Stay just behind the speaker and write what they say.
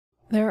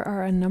There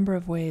are a number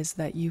of ways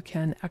that you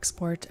can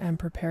export and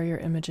prepare your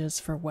images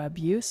for web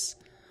use.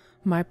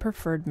 My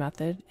preferred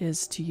method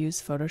is to use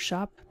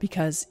Photoshop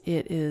because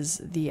it is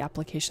the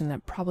application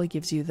that probably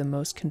gives you the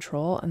most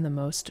control and the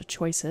most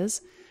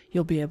choices.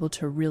 You'll be able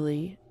to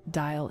really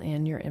dial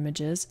in your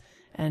images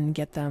and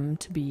get them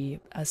to be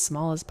as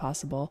small as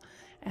possible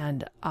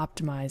and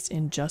optimized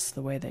in just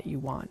the way that you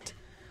want.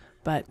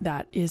 But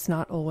that is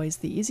not always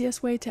the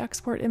easiest way to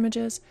export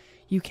images.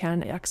 You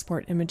can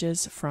export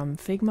images from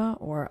Figma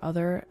or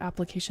other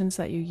applications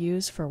that you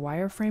use for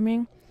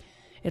wireframing.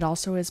 It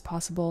also is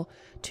possible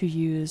to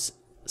use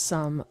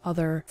some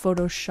other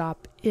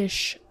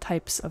Photoshop-ish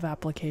types of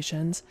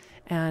applications,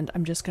 and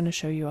I'm just going to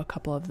show you a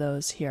couple of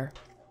those here.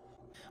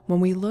 When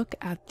we look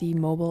at the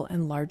mobile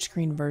and large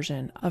screen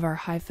version of our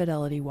high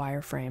fidelity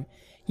wireframe,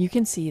 you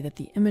can see that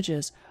the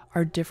images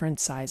are different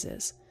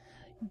sizes.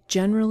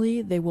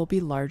 Generally, they will be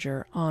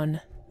larger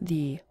on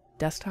the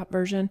desktop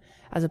version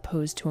as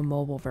opposed to a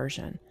mobile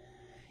version.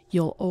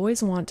 You'll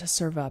always want to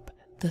serve up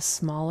the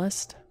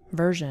smallest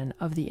version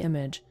of the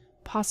image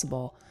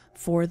possible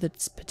for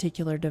this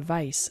particular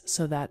device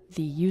so that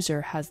the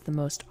user has the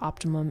most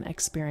optimum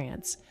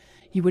experience.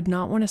 You would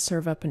not want to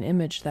serve up an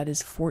image that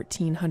is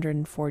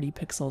 1440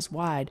 pixels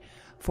wide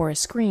for a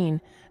screen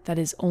that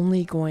is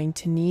only going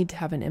to need to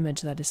have an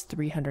image that is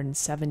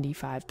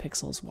 375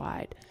 pixels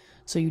wide.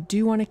 So you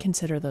do want to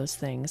consider those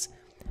things.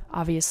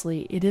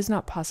 Obviously, it is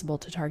not possible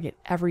to target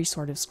every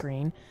sort of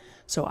screen,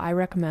 so I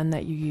recommend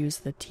that you use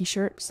the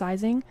t-shirt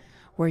sizing,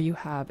 where you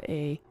have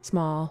a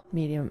small,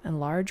 medium, and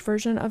large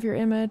version of your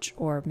image,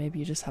 or maybe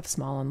you just have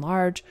small and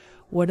large.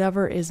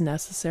 Whatever is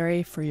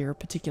necessary for your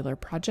particular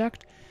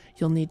project,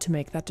 you'll need to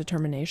make that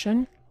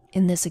determination.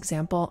 In this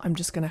example, I'm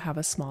just going to have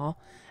a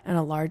small and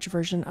a large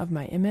version of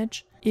my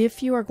image.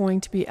 If you are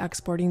going to be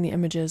exporting the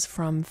images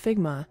from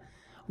Figma,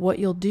 what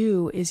you'll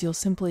do is you'll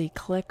simply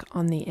click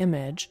on the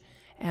image,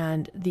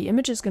 and the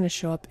image is going to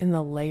show up in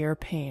the layer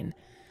pane.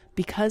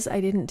 Because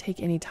I didn't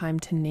take any time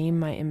to name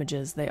my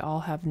images, they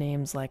all have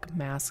names like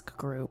mask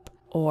group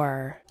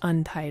or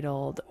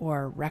untitled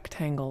or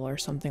rectangle or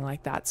something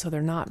like that, so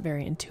they're not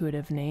very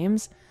intuitive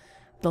names.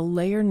 The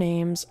layer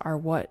names are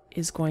what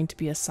is going to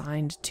be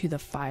assigned to the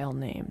file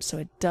name, so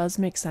it does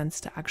make sense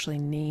to actually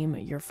name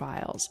your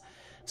files.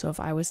 So if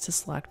I was to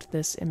select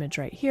this image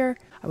right here,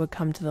 I would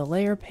come to the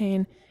layer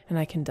pane and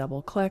I can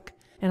double click,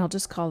 and I'll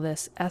just call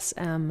this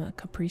SM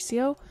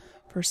Capriccio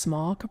for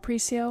small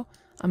Capriccio.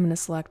 I'm going to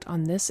select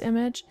on this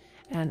image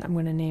and I'm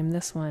going to name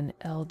this one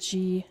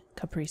LG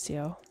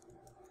Capriccio,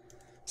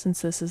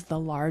 since this is the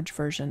large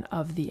version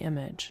of the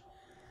image.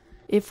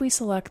 If we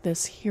select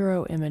this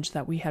hero image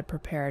that we had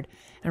prepared,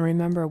 and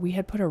remember we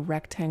had put a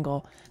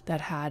rectangle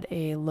that had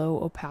a low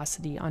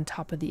opacity on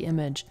top of the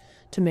image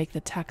to make the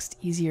text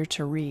easier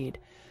to read.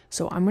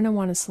 So I'm going to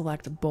want to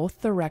select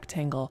both the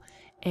rectangle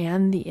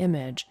and the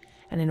image,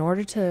 and in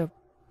order to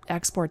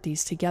export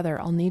these together,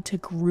 I'll need to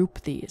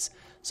group these.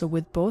 So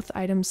with both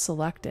items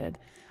selected,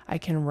 I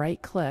can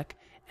right click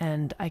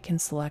and I can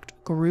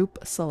select group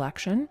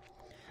selection.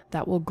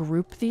 That will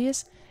group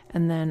these,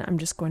 and then I'm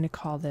just going to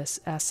call this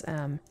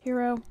SM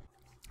Hero,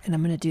 and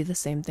I'm going to do the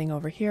same thing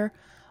over here.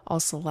 I'll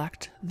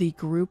select the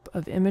group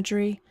of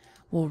imagery,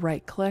 we'll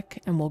right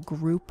click and we'll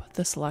group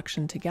the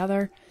selection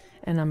together,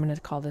 and I'm going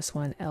to call this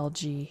one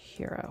LG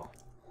Hero.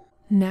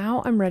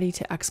 Now I'm ready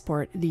to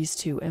export these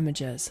two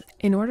images.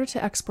 In order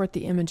to export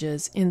the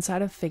images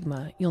inside of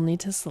Figma, you'll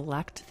need to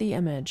select the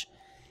image,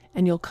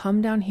 and you'll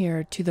come down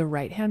here to the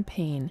right-hand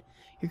pane.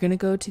 You're going to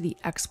go to the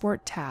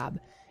Export tab,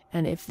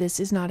 and if this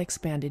is not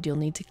expanded, you'll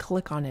need to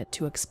click on it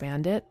to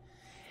expand it,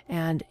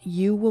 and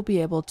you will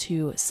be able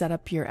to set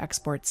up your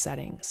export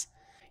settings.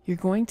 You're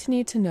going to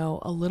need to know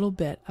a little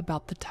bit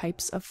about the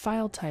types of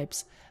file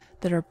types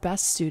that are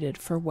best suited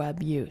for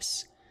web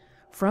use.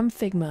 From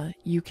Figma,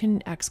 you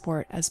can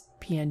export as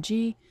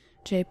PNG,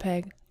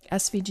 JPEG,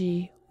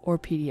 SVG, or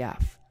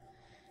PDF.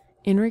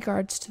 In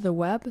regards to the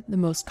web, the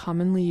most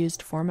commonly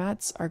used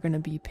formats are going to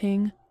be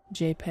PNG,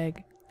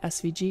 JPEG,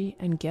 SVG,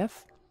 and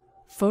GIF.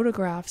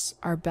 Photographs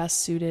are best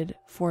suited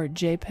for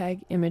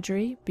JPEG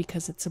imagery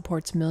because it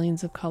supports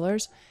millions of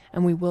colors,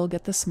 and we will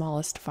get the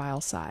smallest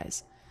file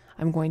size.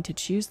 I'm going to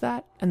choose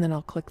that, and then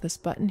I'll click this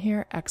button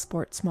here,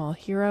 Export Small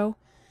Hero.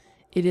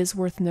 It is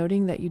worth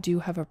noting that you do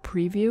have a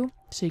preview,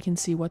 so you can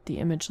see what the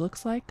image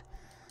looks like.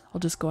 I'll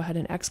just go ahead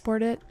and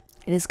export it.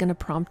 It is going to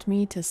prompt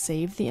me to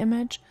save the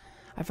image.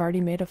 I've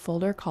already made a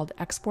folder called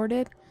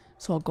Exported,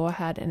 so I'll go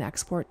ahead and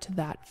export to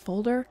that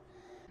folder.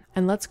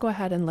 And let's go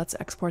ahead and let's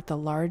export the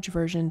large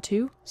version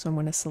too. So I'm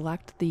going to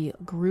select the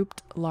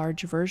grouped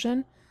large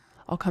version.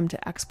 I'll come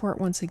to export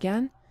once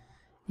again.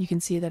 You can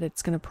see that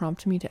it's going to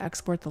prompt me to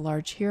export the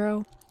large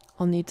hero.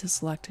 I'll need to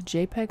select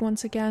JPEG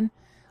once again.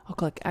 I'll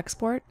click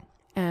export.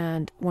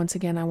 And once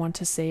again, I want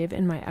to save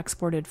in my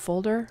exported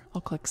folder.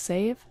 I'll click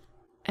save.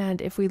 And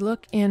if we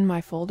look in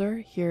my folder,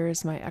 here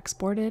is my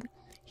exported.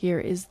 Here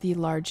is the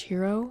large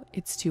hero.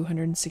 It's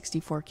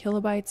 264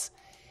 kilobytes.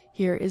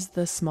 Here is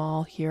the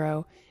small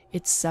hero.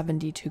 It's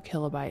 72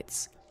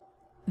 kilobytes.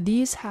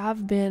 These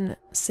have been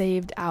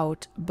saved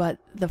out, but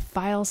the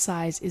file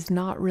size is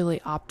not really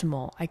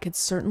optimal. I could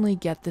certainly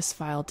get this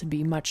file to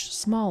be much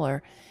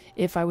smaller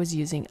if I was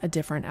using a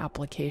different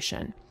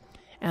application.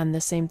 And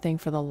the same thing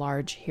for the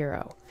large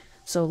hero.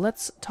 So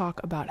let's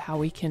talk about how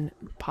we can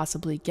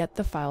possibly get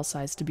the file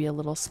size to be a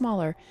little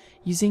smaller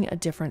using a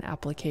different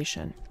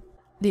application.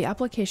 The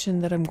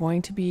application that I'm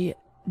going to be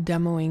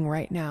demoing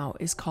right now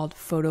is called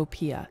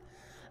Photopea.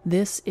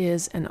 This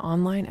is an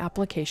online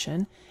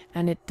application,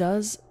 and it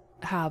does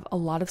have a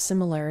lot of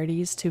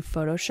similarities to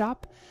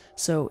Photoshop.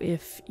 So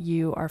if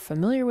you are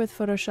familiar with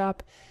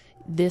Photoshop,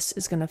 this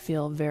is going to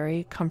feel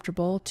very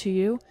comfortable to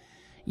you.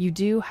 You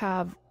do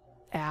have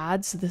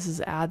ads. This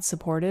is ad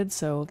supported,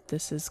 so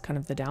this is kind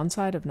of the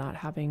downside of not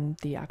having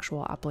the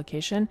actual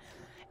application.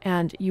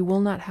 And you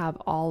will not have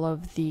all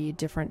of the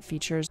different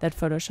features that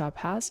Photoshop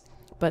has,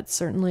 but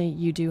certainly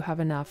you do have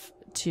enough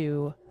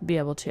to be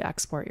able to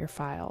export your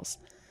files.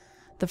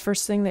 The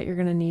first thing that you're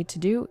going to need to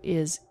do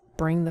is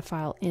bring the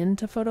file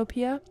into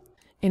Photopea.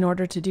 In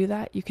order to do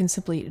that, you can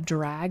simply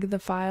drag the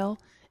file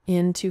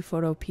into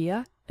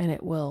Photopea and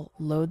it will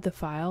load the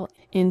file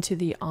into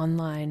the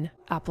online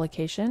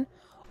application.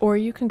 Or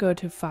you can go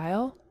to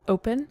File,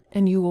 Open,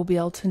 and you will be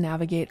able to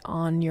navigate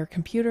on your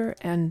computer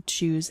and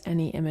choose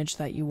any image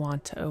that you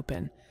want to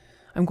open.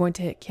 I'm going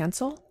to hit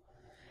Cancel,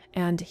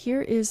 and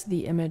here is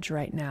the image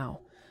right now.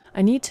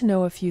 I need to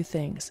know a few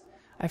things.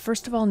 I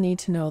first of all need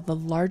to know the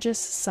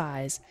largest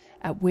size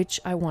at which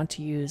I want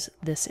to use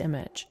this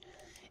image.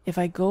 If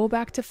I go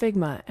back to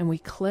Figma and we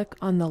click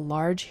on the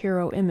large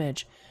hero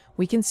image,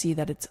 we can see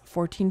that it's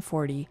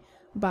 1440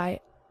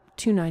 by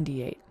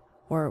 298,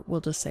 or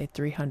we'll just say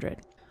 300.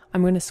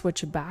 I'm going to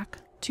switch back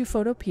to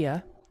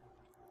Photopea.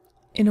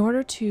 In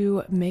order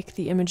to make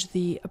the image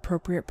the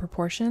appropriate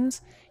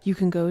proportions, you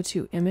can go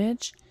to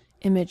Image,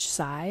 Image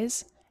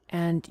Size,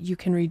 and you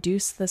can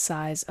reduce the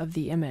size of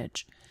the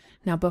image.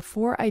 Now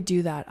before I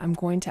do that, I'm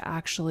going to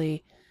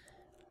actually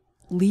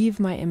leave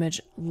my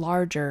image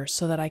larger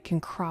so that I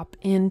can crop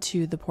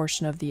into the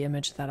portion of the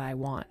image that I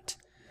want.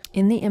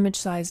 In the image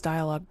size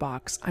dialog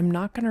box, I'm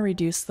not going to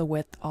reduce the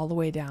width all the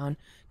way down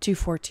to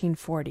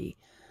 1440,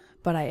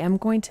 but I am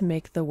going to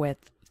make the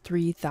width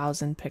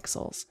 3000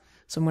 pixels.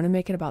 So I'm going to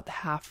make it about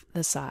half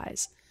the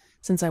size.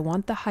 Since I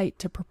want the height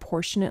to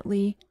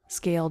proportionately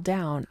scale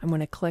down, I'm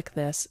going to click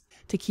this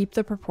to keep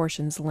the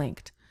proportions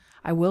linked.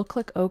 I will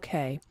click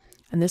OK,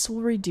 and this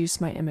will reduce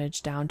my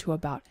image down to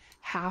about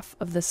half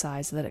of the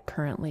size that it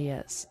currently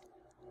is.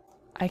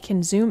 I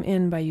can zoom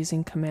in by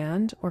using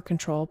Command or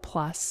Control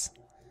plus,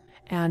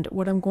 and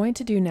what I'm going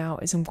to do now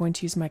is I'm going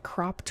to use my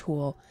crop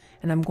tool,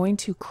 and I'm going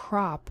to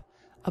crop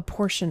a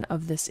portion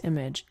of this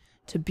image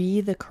to be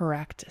the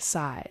correct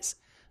size.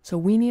 So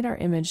we need our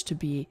image to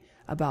be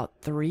about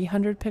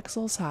 300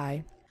 pixels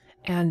high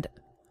and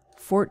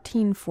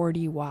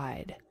 1440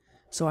 wide.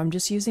 So I'm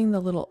just using the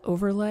little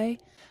overlay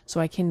so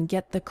I can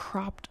get the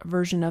cropped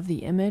version of the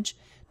image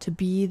to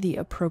be the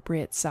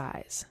appropriate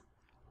size.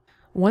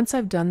 Once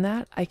I've done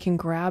that, I can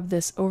grab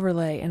this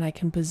overlay and I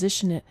can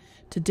position it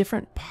to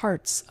different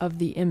parts of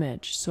the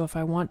image. So if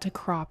I want to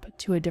crop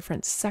to a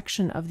different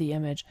section of the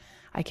image,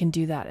 I can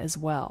do that as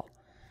well.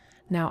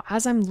 Now,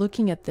 as I'm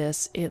looking at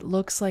this, it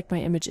looks like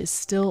my image is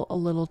still a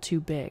little too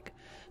big.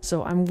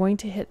 So I'm going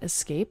to hit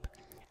Escape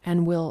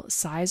and we'll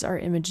size our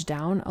image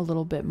down a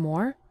little bit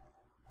more.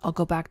 I'll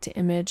go back to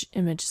Image,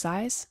 Image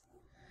Size,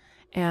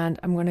 and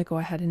I'm going to go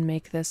ahead and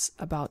make this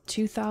about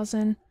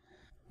 2000.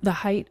 The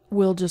height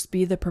will just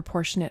be the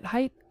proportionate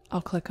height.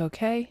 I'll click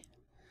OK.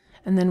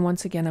 And then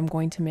once again, I'm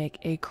going to make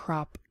a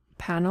crop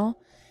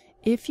panel.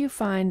 If you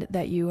find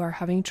that you are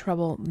having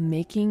trouble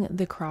making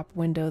the crop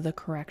window the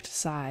correct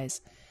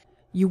size,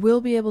 you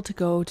will be able to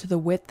go to the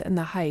width and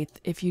the height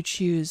if you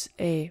choose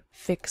a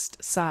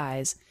fixed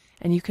size,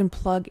 and you can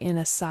plug in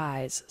a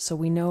size. So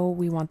we know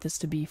we want this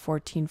to be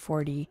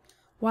 1440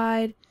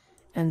 wide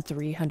and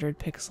 300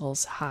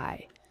 pixels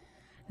high.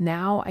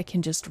 Now I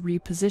can just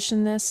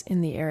reposition this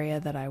in the area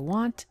that I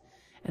want,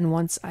 and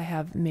once I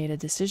have made a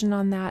decision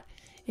on that,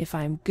 if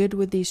I'm good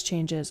with these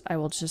changes, I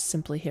will just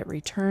simply hit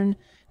return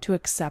to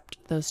accept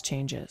those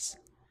changes.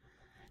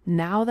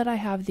 Now that I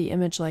have the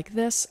image like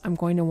this, I'm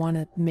going to want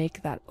to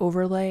make that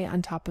overlay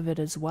on top of it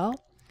as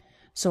well.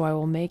 So I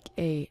will make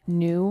a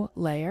new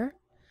layer.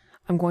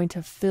 I'm going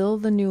to fill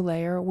the new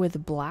layer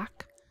with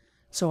black.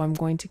 So I'm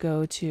going to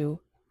go to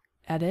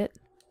Edit,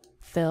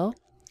 Fill,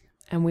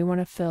 and we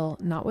want to fill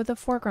not with a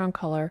foreground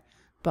color,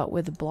 but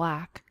with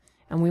black,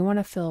 and we want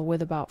to fill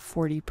with about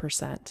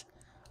 40%.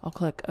 I'll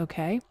click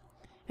OK,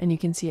 and you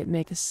can see it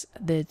makes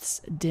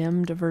this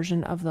dimmed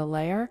version of the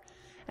layer,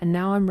 and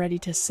now I'm ready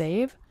to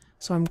save.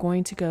 So I'm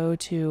going to go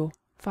to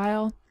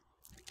File,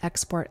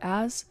 Export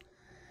As,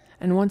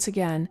 and once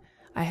again,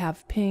 I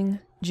have PNG,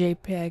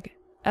 JPEG,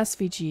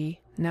 SVG,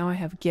 now I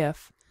have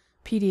GIF,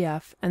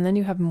 PDF, and then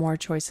you have more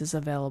choices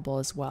available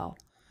as well.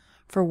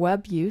 For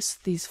web use,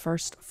 these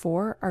first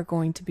four are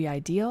going to be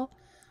ideal.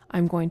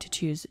 I'm going to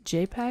choose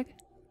JPEG,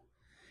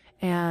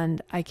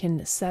 and I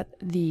can set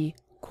the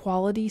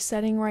quality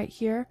setting right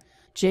here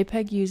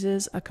JPEG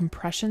uses a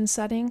compression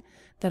setting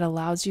that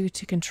allows you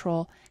to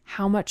control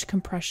how much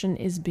compression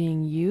is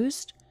being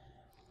used.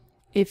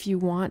 If you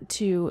want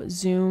to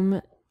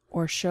zoom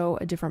or show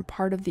a different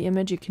part of the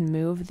image, you can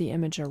move the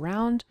image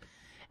around.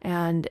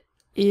 And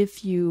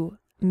if you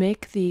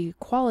make the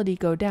quality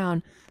go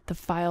down, the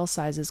file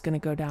size is going to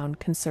go down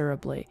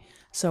considerably.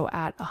 So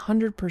at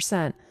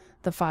 100%,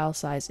 the file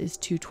size is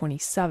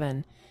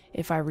 227.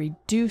 If I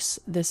reduce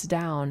this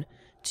down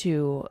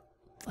to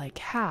like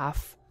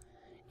half,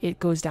 it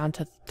goes down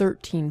to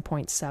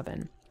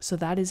 13.7. So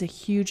that is a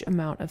huge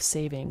amount of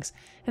savings.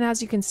 And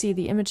as you can see,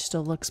 the image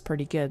still looks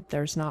pretty good.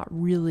 There's not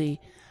really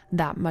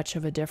that much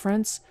of a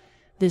difference.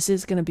 This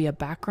is going to be a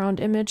background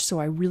image, so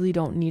I really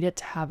don't need it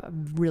to have a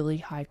really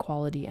high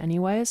quality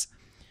anyways.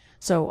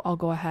 So I'll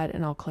go ahead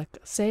and I'll click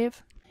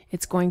save.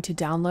 It's going to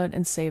download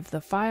and save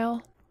the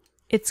file.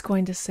 It's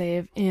going to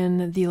save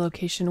in the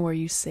location where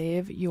you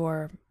save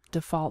your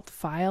default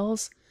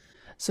files.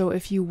 So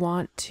if you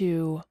want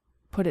to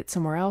put it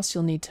somewhere else,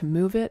 you'll need to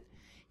move it.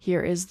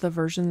 Here is the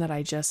version that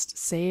I just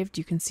saved.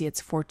 You can see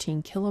it's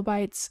 14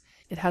 kilobytes.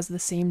 It has the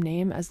same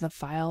name as the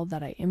file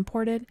that I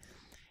imported,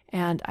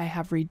 and I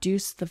have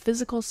reduced the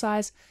physical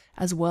size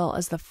as well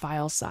as the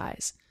file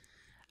size.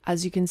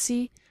 As you can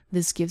see,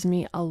 this gives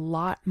me a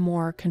lot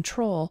more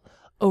control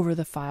over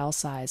the file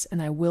size,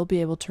 and I will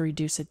be able to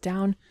reduce it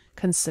down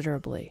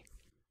considerably.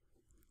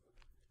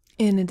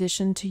 In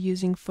addition to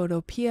using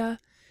Photopea,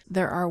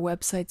 there are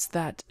websites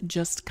that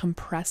just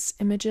compress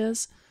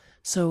images.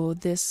 So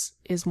this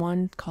is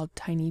one called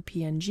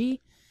Tinypng.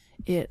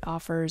 It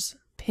offers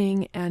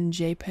PNG and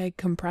JPEG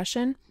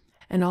compression,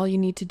 and all you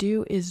need to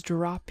do is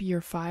drop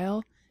your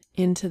file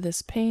into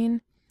this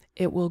pane.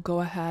 It will go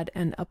ahead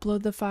and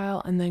upload the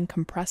file and then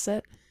compress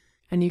it.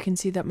 And you can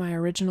see that my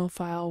original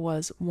file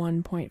was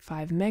 1.5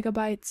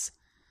 megabytes.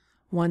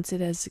 Once it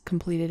has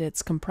completed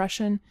its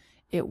compression,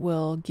 it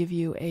will give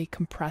you a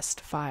compressed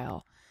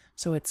file.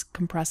 So it's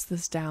compressed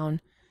this down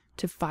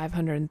to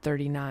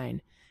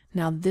 539.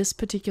 Now this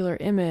particular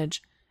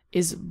image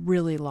is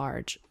really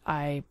large.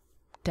 I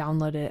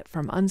downloaded it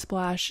from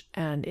Unsplash,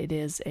 and it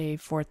is a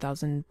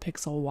 4,000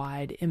 pixel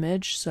wide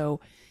image, so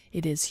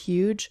it is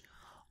huge.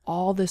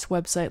 All this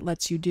website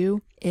lets you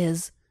do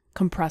is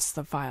compress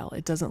the file.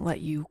 It doesn't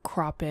let you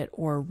crop it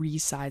or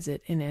resize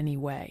it in any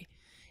way.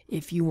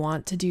 If you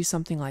want to do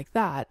something like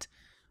that,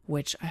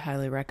 which I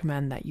highly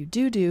recommend that you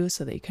do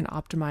so that you can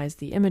optimize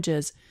the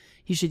images,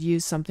 you should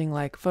use something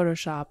like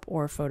Photoshop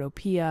or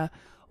Photopea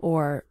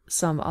or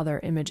some other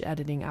image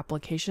editing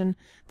application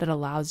that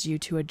allows you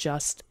to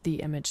adjust the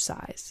image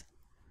size.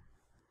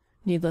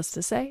 Needless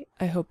to say,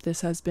 I hope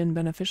this has been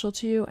beneficial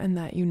to you and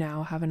that you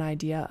now have an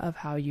idea of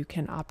how you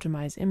can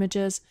optimize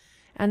images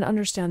and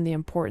understand the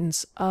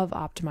importance of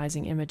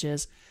optimizing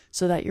images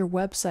so that your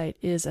website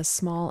is as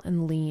small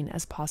and lean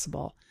as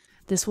possible.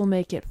 This will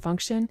make it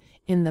function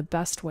in the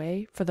best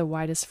way for the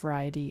widest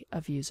variety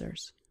of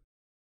users.